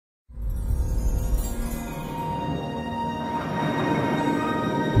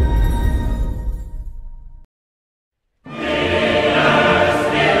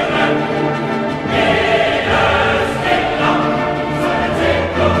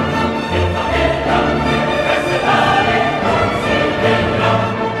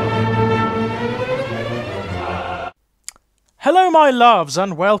loves,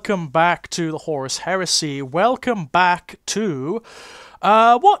 and welcome back to the Horus Heresy. Welcome back to...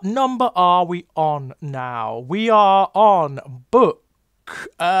 what number are we on now? We are on book...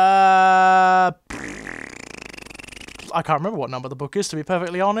 I can't remember what number the book is, to be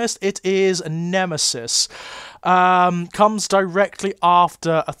perfectly honest. It is Nemesis. Comes directly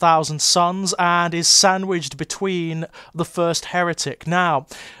after 1,000 Suns and is sandwiched between the first Heretic. Now,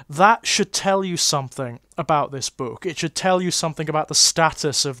 that should tell you something about this book. It should tell you something about the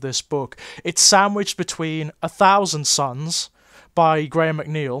status of this book. It's sandwiched between 1,000 Suns by Graham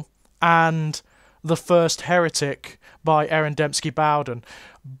McNeill and The First Heretic by Aaron Dembski Bowden.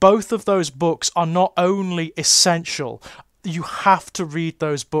 Both of those books are not only essential, you have to read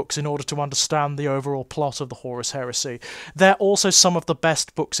those books in order to understand the overall plot of the Horus Heresy. They're also some of the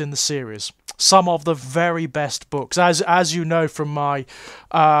best books in the series. Some of the very best books. As you know from my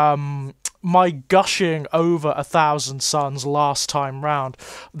my gushing over 1,000 Suns last time round,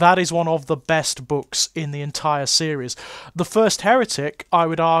 that is one of the best books in the entire series. The First Heretic, I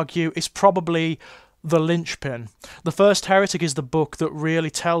would argue, is probably the linchpin. The First Heretic is the book that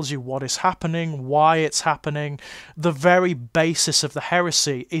really tells you what is happening, why it's happening. The very basis of the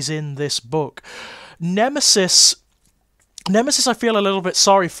heresy is in this book. Nemesis I feel a little bit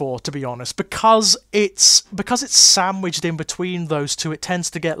sorry for, to be honest, because it's sandwiched in between those two. It tends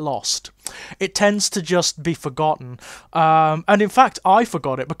to get lost. It tends to just be forgotten. And in fact, I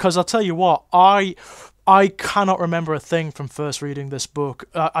forgot it, because I'll tell you what, I cannot remember a thing from first reading this book.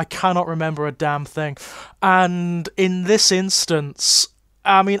 I cannot remember a damn thing. And in this instance,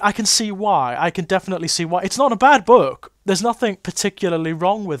 I mean, I can see why. I can definitely see why. It's not a bad book. There's nothing particularly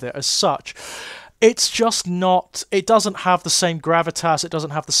wrong with it as such. It's just not... It doesn't have the same gravitas, it doesn't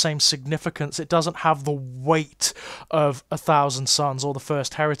have the same significance, it doesn't have the weight of 1,000 Suns or The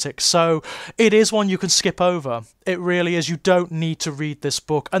First Heretic, so it is one you can skip over. It really is. You don't need to read this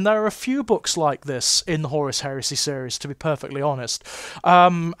book, and there are a few books like this in the Horus Heresy series, to be perfectly honest,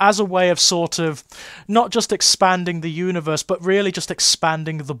 as a way of sort of not just expanding the universe, but really just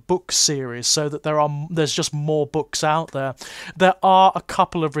expanding the book series, so that there's just more books out there. There are a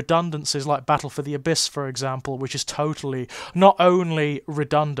couple of redundancies, like Battle for the Abyss, for example, which is totally not only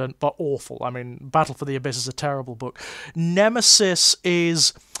redundant but awful. I mean, Battle for the Abyss is a terrible book. Nemesis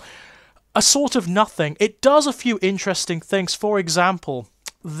is a sort of nothing. It does a few interesting things. For example,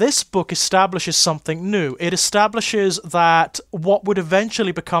 this book establishes something new. It establishes that what would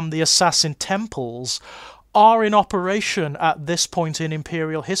eventually become the Assassin Temples are in operation at this point in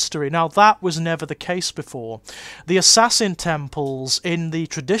Imperial history. Now, that was never the case before. The Assassin Temples, in the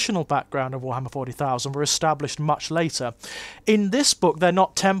traditional background of Warhammer 40,000, were established much later. In this book, they're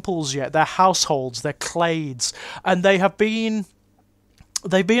not temples yet, they're households, they're clades, and they've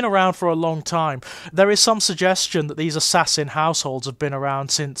been around for a long time. There is some suggestion that these assassin households have been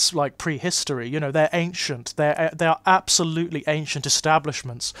around since, like, prehistory. You know, they're ancient. They are absolutely ancient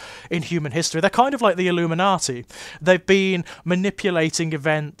establishments in human history. They're kind of like the Illuminati. They've been manipulating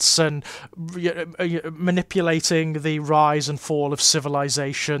events and manipulating the rise and fall of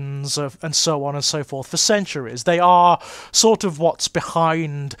civilizations and so on and so forth for centuries. They are sort of what's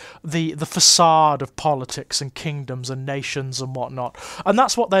behind the facade of politics and kingdoms and nations and whatnot. And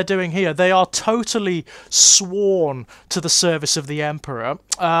that's what they're doing here. They are totally sworn to the service of the Emperor.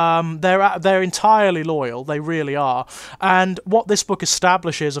 They're entirely loyal. They really are. And what this book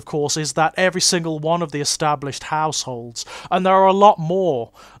establishes, of course, is that every single one of the established households, and there are a lot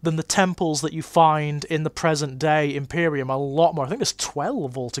more than the temples that you find in the present-day Imperium, a lot more. I think there's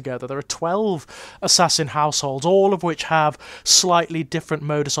 12 altogether. There are 12 assassin households, all of which have slightly different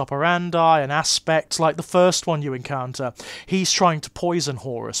modus operandi and aspects. Like the first one you encounter, he's trying to poison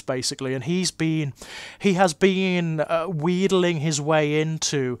Horus, basically, and he has been wheedling his way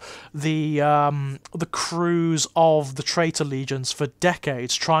into the crews of the traitor legions for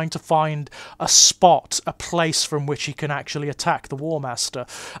decades, trying to find a spot, a place from which he can actually attack the War Master.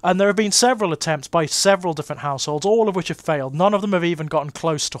 And there have been several attempts by several different households, all of which have failed. None of them have even gotten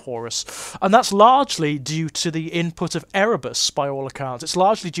close to Horus, and that's largely due to the input of Erebus, by all accounts. It's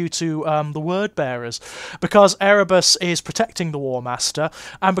largely due to the Word Bearers, because Erebus is protecting the War Master,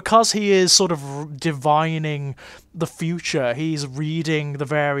 and because he is sort of divining the future, he's reading the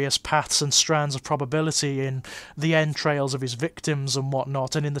various paths and strands of probability in the entrails of his victims and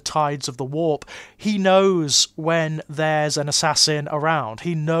whatnot, and in the tides of the warp. He knows when there's an assassin around.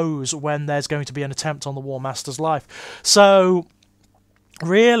 He knows when there's going to be an attempt on the War Master's life. So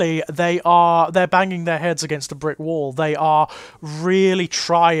really, they're banging their heads against a brick wall. They are really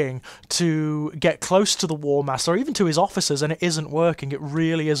trying to get close to the War Master, or even to his officers, and it isn't working. It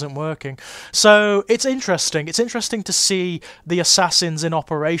really isn't working. So it's interesting. It's interesting to see the assassins in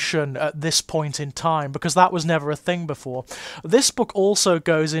operation at this point in time, because that was never a thing before. This book also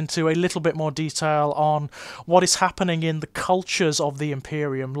goes into a little bit more detail on what is happening in the cultures of the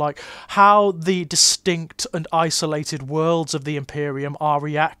Imperium, like how the distinct and isolated worlds of the Imperium are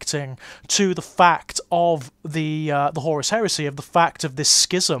reacting to the fact of the Horus Heresy, of the fact of this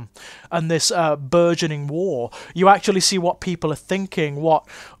schism and this burgeoning war. You actually see what people are thinking, what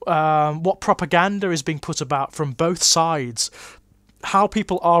propaganda is being put about from both sides, how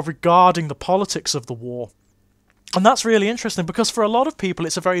people are regarding the politics of the war. And that's really interesting, because for a lot of people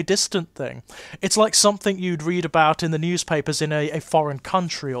it's a very distant thing. It's like something you'd read about in the newspapers in a foreign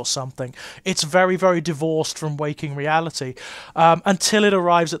country or something. It's very, very divorced from waking reality, until it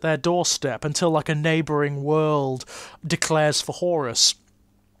arrives at their doorstep, until like a neighbouring world declares for Horus.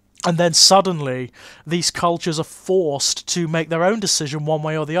 And then suddenly, these cultures are forced to make their own decision one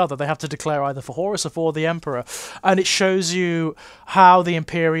way or the other. They have to declare either for Horus or for the Emperor. And it shows you how the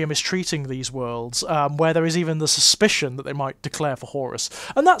Imperium is treating these worlds, where there is even the suspicion that they might declare for Horus.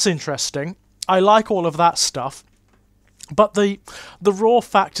 And that's interesting. I like all of that stuff. But the raw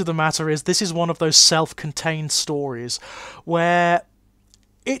fact of the matter is, this is one of those self-contained stories where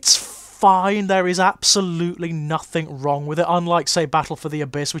it's fine, there is absolutely nothing wrong with it, unlike, say, Battle for the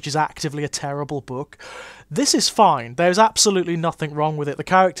Abyss, which is actively a terrible book. This is fine. There's absolutely nothing wrong with it. The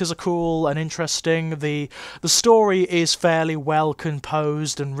characters are cool and interesting. The story is fairly well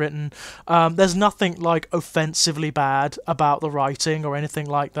composed and written. There's nothing like offensively bad about the writing or anything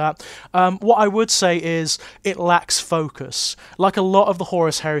like that. What I would say is it lacks focus. Like a lot of the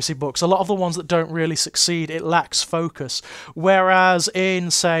Horus Heresy books, a lot of the ones that don't really succeed, it lacks focus. Whereas in,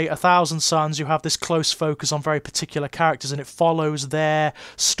 say, 1,000 Suns, you have this close focus on very particular characters, and it follows their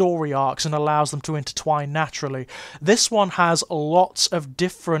story arcs and allows them to intertwine naturally. This one has lots of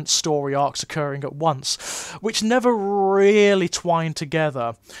different story arcs occurring at once, which never really twine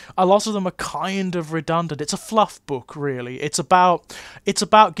together. A lot of them are kind of redundant. It's a fluff book, really. It's about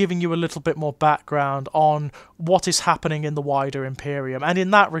giving you a little bit more background on what is happening in the wider Imperium, and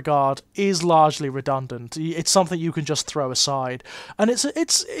in that regard is largely redundant. It's something you can just throw aside, and it's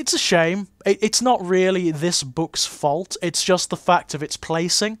a shame. It's not really this book's fault. It's just the fact of its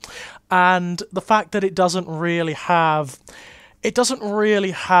placing, and the fact that it doesn't really have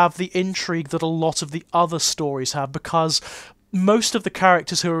the intrigue that a lot of the other stories have, because most of the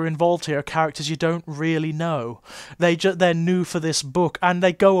characters who are involved here are characters you don't really know. They're new for this book, and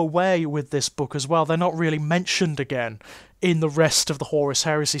they go away with this book as well. They're not really mentioned again in the rest of the Horus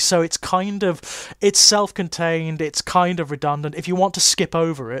Heresy, so it's self-contained, it's kind of redundant. If you want to skip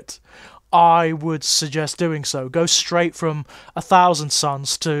over it, I would suggest doing so. Go straight from 1,000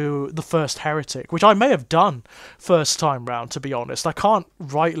 Suns to the first Heretic, which I may have done first time round, to be honest. I can't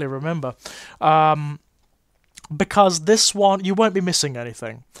rightly remember. Because this one, you won't be missing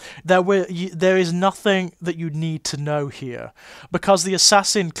anything. There is nothing that you need to know here, because the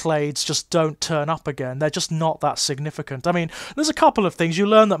assassin clades just don't turn up again. They're just not that significant. I mean, there's a couple of things. You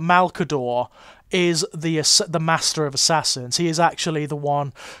learn that Malcador is the master of assassins. He is actually the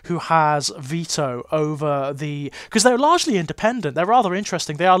one who has veto over because they're largely independent. They're rather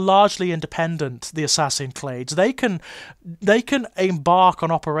interesting. They are largely independent, the assassin clades. They can embark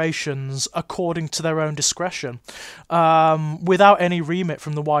on operations according to their own discretion, without any remit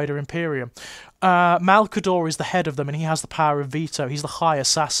from the wider Imperium. Malcador is the head of them, and he has the power of veto. He's the High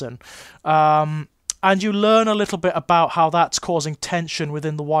Assassin. And you learn a little bit about how that's causing tension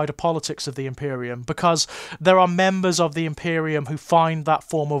within the wider politics of the Imperium, because there are members of the Imperium who find that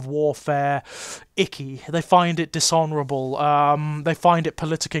form of warfare icky. They find it dishonourable. They find it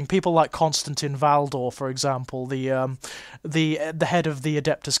politicking. People like Constantine Valdor, for example, the head of the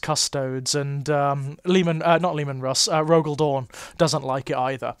Adeptus Custodes, and Rogel Dawn doesn't like it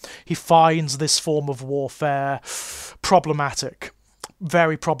either. He finds this form of warfare problematic.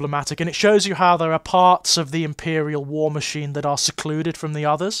 Very problematic, and it shows you how there are parts of the Imperial war machine that are secluded from the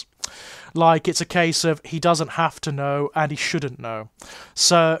others. Like, it's a case of he doesn't have to know and he shouldn't know.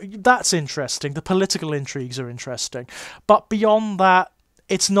 So that's interesting. The political intrigues are interesting. But beyond that,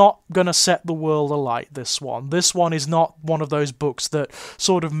 it's not going to set the world alight, this one. This one is not one of those books that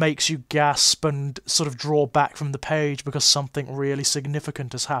sort of makes you gasp and sort of draw back from the page because something really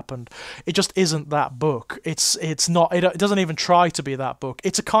significant has happened. It just isn't that book. It's not. It doesn't even try to be that book.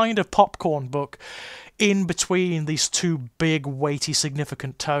 It's a kind of popcorn book in between these two big, weighty,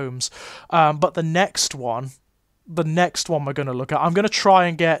 significant tomes. But the next one the next one we're going to look at. I'm going to try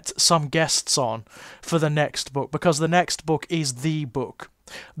and get some guests on for the next book, because the next book is the book.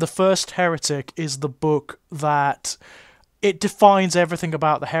 The First Heretic is the book that it defines everything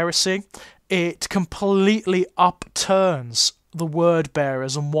about the heresy. It completely upturns the word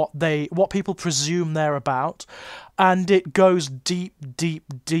bearers and what people presume they're about, and it goes deep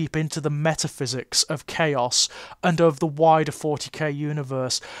into the metaphysics of chaos and of the wider 40k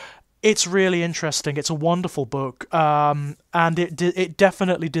universe. It's really interesting. It's a wonderful book, and it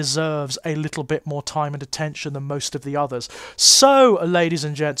definitely deserves a little bit more time and attention than most of the others. So, ladies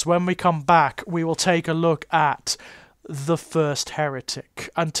and gents, when we come back, we will take a look at The First Heretic.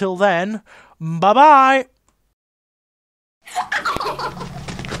 Until then, bye-bye!